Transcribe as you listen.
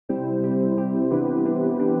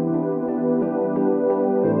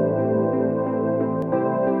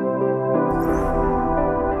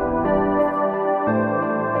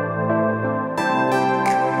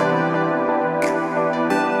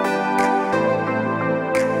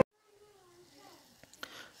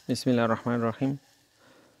بسم الله الرحمن الرحیم.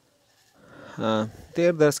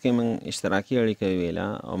 تیر درس کې موږ اشتراکي اړیکه ویله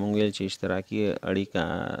او موږ ویل چې اشتراکي اړیکه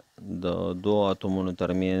د دوه اتومونو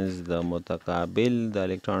ترمنځ د متقابل د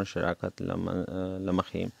الکترون شراکت له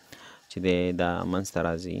مخې چې دی دا منځته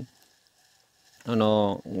راځي. نو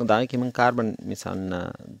دا کې موږ کاربن مثالونه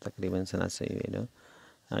تقریبا څه ناڅه ویلو،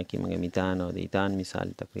 کې موږ میتان او د ایتان مثال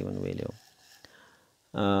تقریبا ویلو.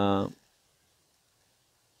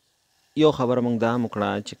 یو خبره موږ دا هم وکړه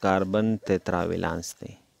چې کاربن تتراویلانس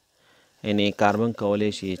دی، یعنی کاربن کولی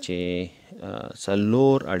شي چې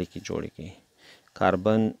څلور اړیکې جوړې کړي.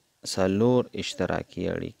 کاربن څلور اشتراکي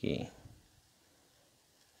اړیکې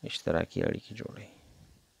جوړوي.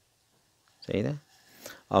 صحیح ده؟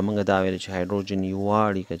 او موږ دا ویل چې هایدروجن یوه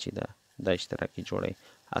اړیکه چې ده دا اشتراکي جوړوي.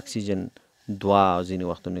 اکسیجن دوه او ځینې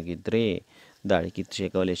وختونو کې درې دا اړیکې چې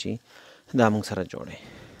کولی شي دا موږ سره جوړوي.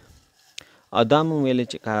 او دا موږ ویل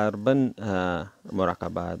چې کاربن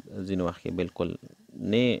مرکبات ځینې وخت کې بالکل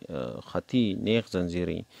نه خطي نیغ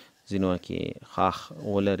زنځیري، ځینې وخت کې خاخ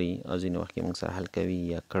ولري او ځینې وخت کې موږ سره حلقوي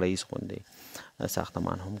یا کړیز غوندې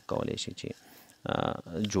ساختمان هم کولی شي چې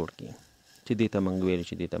جوړ کړي، چې دې ته موږ ویل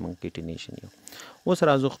چې دې ته موږ کیټینیشن یو. اوس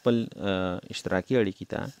راځو خپل اشتراکي اړیکې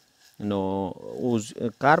ته. نو اوس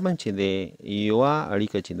کاربن چې دی یوه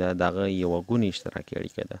اړیکه چې ده د هغه یوه ګونې اشتراکي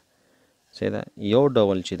اړیکه ده. صحیح ده؟ یو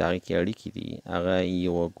ډول چې د هغې کې اړیکې دي هغه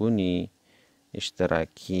یوه ګونې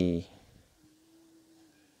اشتراکي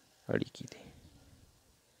اړیکې دي.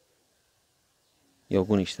 یو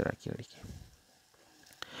ګونې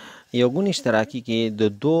اشتراکي کې د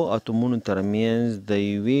دو اتومونو ترمنځ د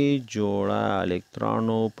یوې جوړه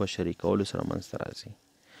الکترونو په شریکولو سره منځته راځي.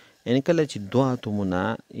 یعنې کله چې دوه اتومونه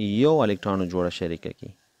یو الکترونو جوړه شریکه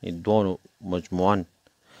کړي، دوه مجموعاً،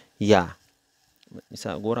 یا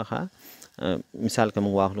مثال ګوره ښه مثال که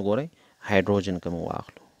موږ واخلو، ګورئ هایدروجن که موږ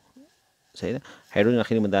واخلو، صحیح ده؟ هایدروجن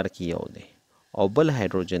اخري مدار کې یو دی او بل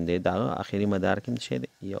هایدروجن دی، د هغه اخري مدار کې څه دی؟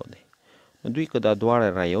 یو دی. نو دوی که دا دواړه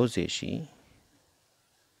رایوځای شي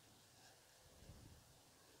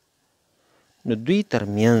نو دوی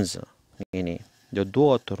ترمنځ، یعنې د دوه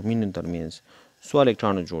اتومونو ترمنځ څو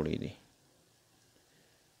الکترونو جوړې دي؟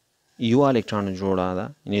 یو الکترونو جوړه ده.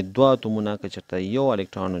 یعنې دوه اتومونه که چېرته یو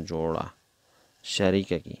الکترونو جوړه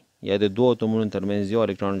شریکه کړي یا د دوه اتومونو ترمنځ یو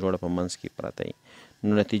الکترون جوړه په منځ کې پرته وي،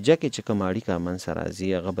 نو نتیجه کې چې کومه اړیکه منځته راځي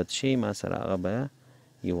هغه به څه شي ما سره؟ هغه به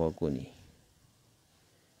یوه ګونې،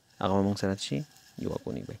 هغه به موږ سره څه شي؟ یوه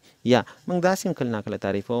ګونې به. یا موږ داسې هم کله ناکله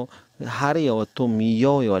تعریفوو، هر یو اتوم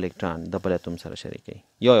یو الکترون د بل اتوم سره شریکوي.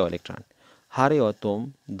 یو الکترون هر یو اتوم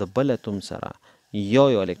د بل اتوم سره یو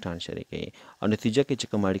الکترون شریکوي، او نتیجه کې چې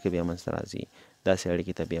کومه اړیکه بیا منځته راځي داسې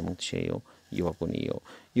اړیکې ته بیا موږ څه شی یو؟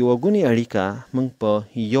 یوه ګونې اړیکه موږ په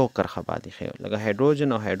یو کرښه باندې ښیو. لکه هایدروجن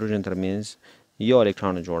او هایدروجن ترمنځ یو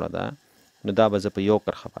الکترون جوړه ده، نو دا به زه په یو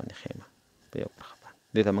کرښه باندې ښیم، په یو کرښه باندې.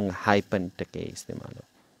 دې ته موږ هایپن ټکی استعمالوو.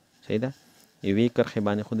 صحیح ده؟ یوې کرښې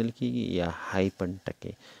باندې ښودل کېږي یا هایپن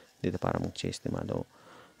ټکی. دې دپاره موږ چې استعمالوو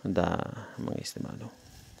دا موږ استعمالوو.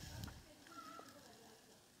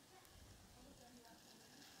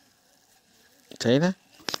 صحیح ده؟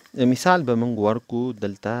 مثال به موږ ورکو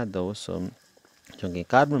دلته د اوس چونکې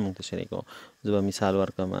کاربن موږ ته شریک و، زه به مثال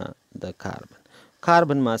ورکړم د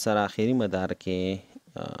کاربن ما سره اخري مدار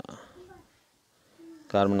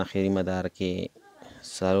کې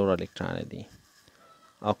څلور الکترونه دي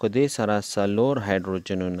او که دې سره څلور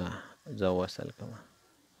هایدروجنونه زه وصل کړم،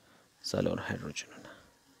 څلور هایدروجنونه.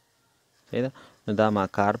 صحیح ده؟ نو دا ما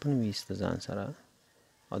کاربن ویسته ځان سره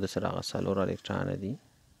او د سره هغه څلور الکترونه دي.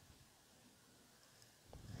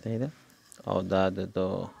 صحیح ده؟ او دا د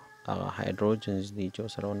هغه هایدروجنز دي چې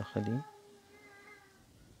ورسره ونښلي.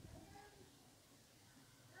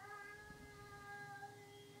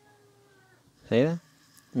 صحیح ده؟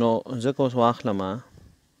 نو زه که اوس واخلم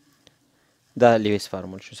دا لیویس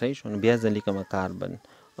فارمول شو. صحیح شو؟ نو بیا زه لیکم کاربن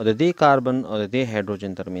او د دې کاربن او د دې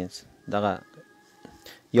هایدروجن ترمنځ دغه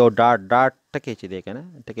یو ډاټ ټکی چې دی که نه،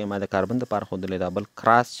 ټکی ما د کاربن دپاره ښودلی، دا بل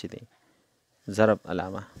کراس چې دی ضرب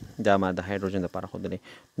علامه دا ما د هایدروجن دپاره ښودلی،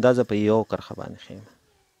 دا زه په یو کرښه باندې ښیم.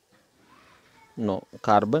 نو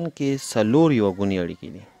کاربن کې څلور یوه ګونې اړیکې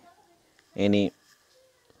دي، یعنې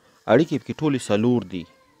اړیکې پکې ټولې څلور دي،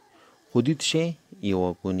 خو دي څه شی؟ یوه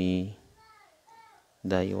ګونې.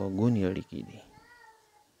 دا یوه ګونې اړیکې دي.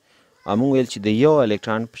 او موږ ویل چې د یو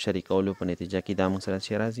الکترون په شریکولو په نتیجه کې دا موږ سره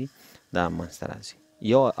څه راځي؟ دا منځته راځي.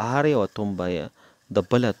 هر یو اتوم به د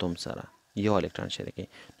بل اتوم سره یو الکترون شریکوي.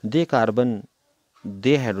 دې کاربن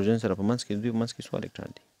دې هایدروجن سره په منځ کې دوی په منځ کې څو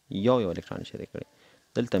الکترون دي؟ یو الکترون شریک کړی.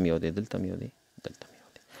 دلته هم یو دی، دلته هم یو دی، دلته هم یو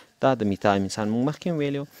دی. دا د مثال موږ مخکې هم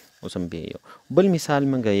ویلی اوس هم بیا یو. بل مثال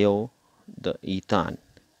موږ یو د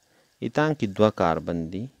ایتان کې دوه کاربن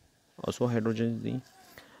دي او څو هایدروجنز دي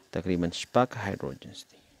تقریبا 6 هایدروجنز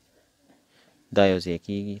دي دا یو ځای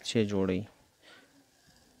کېږي چې جوړوي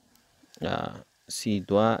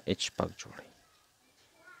C2H5 جوړوي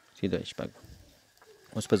C2H5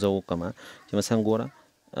 اوس په زه وکړم چې مثلا ګوره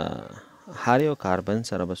هر یو کاربن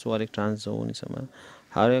سره به څو الکتران زه ونیسم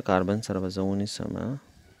هر یو کاربن سره به زه ونیسم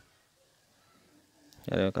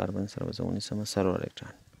څلور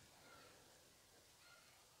الکتران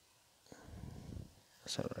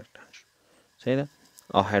شو صحیح ده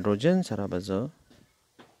او هایدروجن سره به زه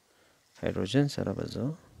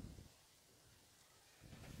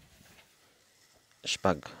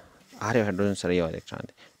شپږ هر یو هایدروجن سره یو الکتران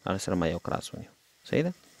دی هغه سره ما یو کراس ونیو صحیح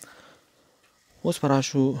ده اوس به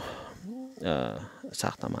راشو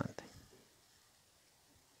ساختمان دی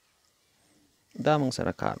دا موږ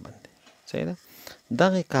سره کاربن دی صحیح ده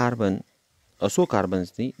دغه کاربن څو کاربنز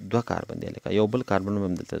دي 2 کاربن دی لکه یو بل کاربن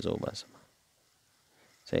هم دلته زه وباسم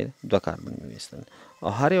صحیح ده 2 کاربن مې ویستل او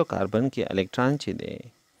هر یو کاربن کې الکتران چې دی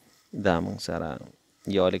دا موږ سره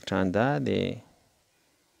یو الکتران دا دی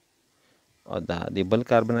او دا د بل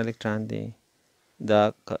کاربن الکتران دی دا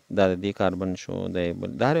د دې کاربن شو د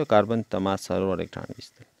بل دا هر یو کاربن ته ما څلور الکتران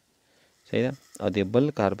ویستل صحیح ده او د بل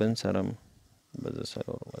کاربن سره به زه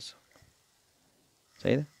څلور وباسم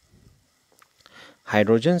صحیح ده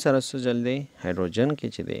هایدروجن سره څه چل دی هایدروجن کې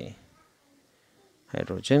چې دی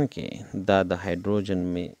هایدروجن کې دا د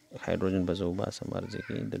هایدروجن به زه وباسم عرضې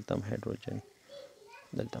کې دلته هم هایدروجن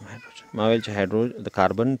ما ویل چې د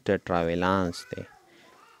کاربن ټیټراویلانس دی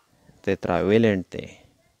ټیټراویلنټ دی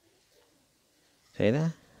صحیح ده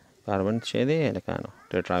کاربن چې دی هلکانو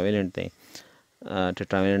ټیټراویلنټ دی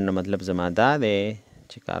ټیټراویلنټ نه مطلب زما دا دی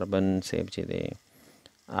چې کاربن صاحب چې دی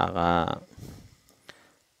هغه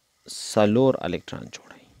څلور الکتران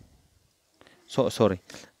جوړوي سوري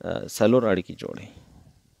څلور اړیکې جوړوي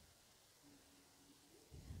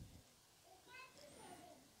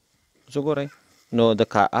زه ګورئ نو د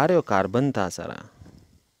هر یو کاربن تا سره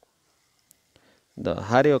د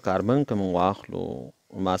هر یو کاربن که موږ واخلو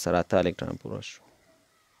ما سره 8 الکتران پوره شو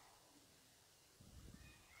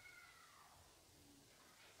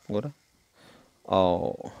ګوره او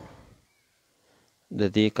د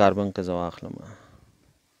دې کاربن که زه واخلم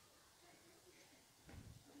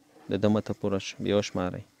د ده مته پوره شو بیا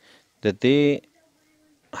وشمارئ د دې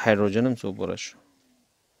هایدروجن هم څو پوره شو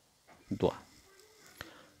 2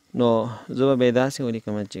 نو زه به بیا داسې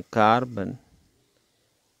ولیکم چې کاربن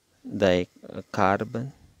کاربن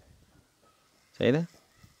صحیح ده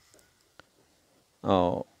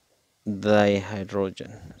او دای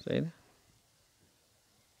هایدروجن صحیح ده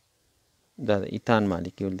دا د ایتان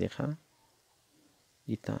مالیکول دی ښه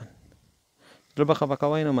ایتان زړه به خفه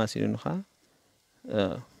کوئ نه محصلینو ښه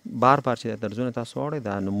بار چې دا درځونه تاسو واورئ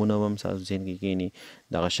دا نمونه هم ستاسو ذهن کې کښېني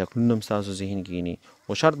دغه شکلونه هم ستاسو ذهن کې کښېني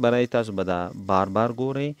خو شرط برای تاسو به دا بار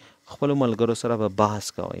ګورئ خپلو ملګرو سره به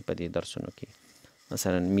بحث کوئ په دې درسونو کې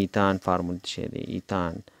مثلا میتان فارمول څه شی دی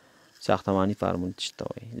ایتان ساختماني فارمول څه ته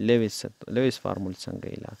وایي لیویس فارمول څنګه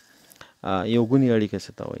ایله یو ګونې اړیکه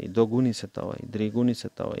څه ته وایي دوه ګونې څه ته وایي درې ګونې څه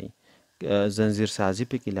ته وایي زنځیر سازي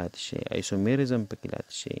پکې لاته شي ایسومیریزم پکې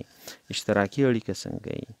لاته شي اشتراکي اړیکه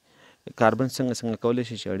څنګه وي کاربن څنګه کولی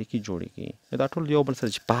شي چې اړیکې جوړې کړي دا ټول یو بل سره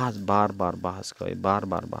چې بار بار بحث کوئ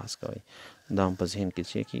بحث کوئ دا هم په ذهن کې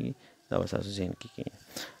چې کېږي دا به ستاسو ذهن کې کېږي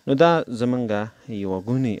نو دا زمونږ یوه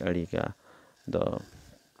ګونې اړیکه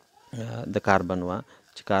د کاربن وه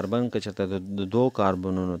چې کاربن که چېرته د دوو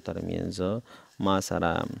کاربنونو ترمنځ ما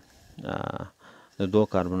سره د دوو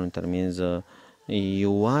کاربنونو ترمنځ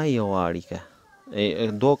یوه اړیکه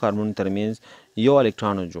دوو کاربنونو ترمنځ یو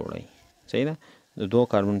الکترانو جوړوي صحیح ده د دوو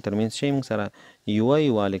کاربنونو ترمنځ شی موږ سره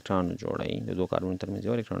یوه الکترانو جوړوي د دوو کاربنونو ترمنځ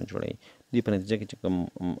یو الکترانو جوړوي دې په نتیجه کې چې کوم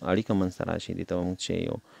اړیکه منځته راشي دې ته به موږ چې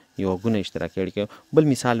یوه ګونه اشتراکي اړیکه بل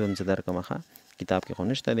مثال به هم زه درکړم ښه کتاب کې خو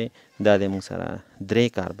نشته دی دا دی موږ سره درې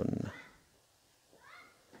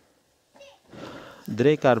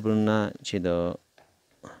کاربنونه چې د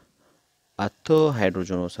 8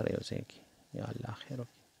 هایدروجنو سره یو ځای کړي یا الله خیر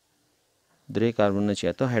وکړي 3 کاربنونه چې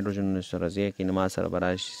 8 هایدروجنونو سره ځای کړي نو ما سره به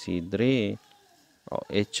راشي C3 او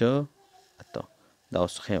H8 دا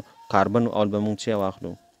اوس کاربن اول به موږ چې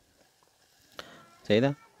واخلو صحیح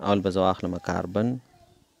ده اول به زه واخلم کاربن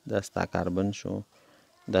دا ستا کاربن شو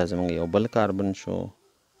دا زموږ یو بل کاربن شو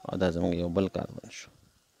او دا زموږ یو بل کاربن شو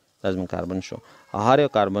دا زموږ کاربن شو او هر یو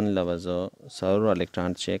کاربن له به زه څلور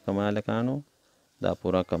الکتران چې کمه هلکانو دا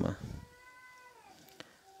پوره کمه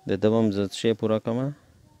د ده به هم زه څه پوره کمه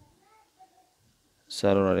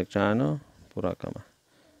څلور الکترانو پوره کمه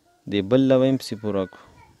د بل له به هم پسې پوره کړو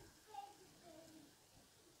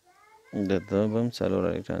د ده به هم څلور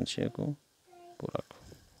الکتران چې کړو پوره کړو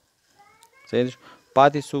صحیح ده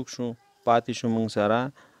پاتې څوک شو؟ پاتې شو موږ سره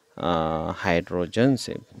هایدروجن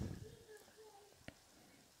صاحب.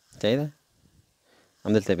 صحیح ده؟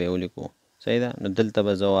 همدلته به یې ولیکو. صحیح ده؟ نو دلته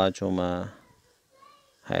به زه واچوم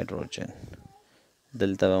هایدروجن،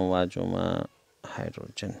 دلته به واچوم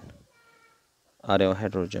هایدروجن، یو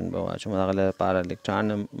هایدروجن به واچوم. هغه لپاره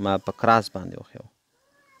الکترون ما په کراس باندې وښیو،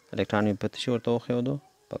 الکترون مې په څه شي ورته وښودو؟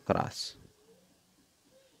 په کراس.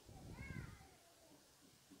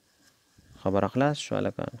 خبره خلاص شو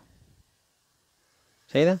هلکانو؟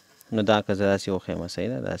 صحیح ده؟ نو دا که زه داسې وښیم، صحیح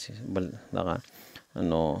ده، داسې بل دغه،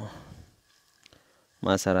 نو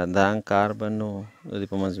ما سره دا کاربن و، د دې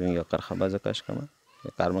په منځ کې یو کرښه به زه کش کړم.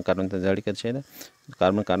 کاربن کاربن ته اړیکه څه ده؟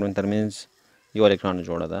 کاربن کاربن ترمنځ یو الکترون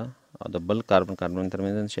جوړه ده او د بل کاربن کاربن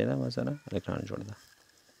ترمنځ څه ده؟ ما سره الکترون جوړه ده.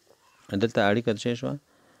 دلته اړیکه څه شوه؟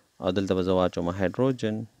 او دلته به زه واچوم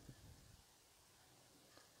هایدروجن.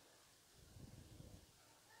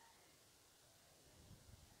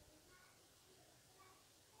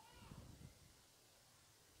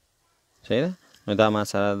 صحیح ده؟ نو دا ما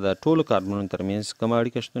سره د ټولو کاربنونو ترمنځ کومه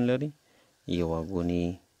اړیکه شتون لري؟ یوه ګونی،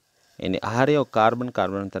 یعنې هر یو کاربن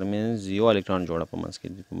کاربن ترمنځ یو الکترون جوړه په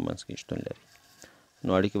منځ کې شتون لري. نو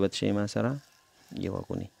اړیکې به څه ما سره؟ یوه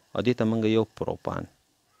ګونی. او دې ته موږ یو پروپان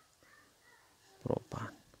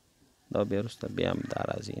دا بیا وروسته بیا هم دا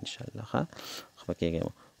راځي انشاءالله. ښه خفه کېږئ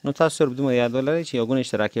مه. نو تاسو صرف دومره یاد ولرئ چې یو ګونه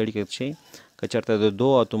اشتراکي اړیکه څه شي؟ که چېرته د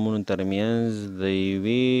دوو اتومونو ترمنځ د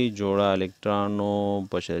یوې جوړه الکترونو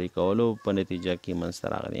په شریکولو په نتیجه کې منځته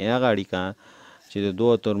راغلي، هغه اړیکه چې د دوو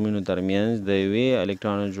اتومونو ترمنځ د یوې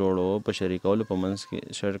الکترون جوړو په شریکولو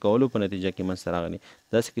په نتیجه کې منځته راغلي،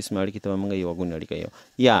 داسې قسم اړیکې ته به موږ یوه ګونې اړیکه یو،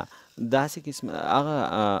 یا داسې قسم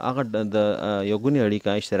هغه د یو ګونې اړیکه،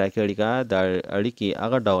 اشتراکي اړیکه، د اړیکې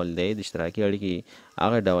هغه ډول دی، د اشتراکي اړیکې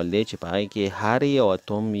هغه ډول دی چې په هغې کې هر یو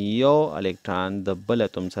اتوم یو الکترون د بل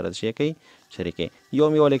اتوم سره څه کوي؟ شریکوي. یو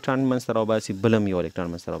الکترون منځته راوباسي، بل هم یو الکترون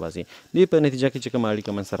منځته راوباسي. دې په نتیجه کې چې کومه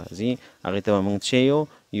اړیکه منځته راځي هغې ته به موږ څه یو؟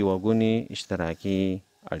 یوه ګونې اشتراکي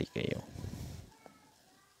اړیکه یو.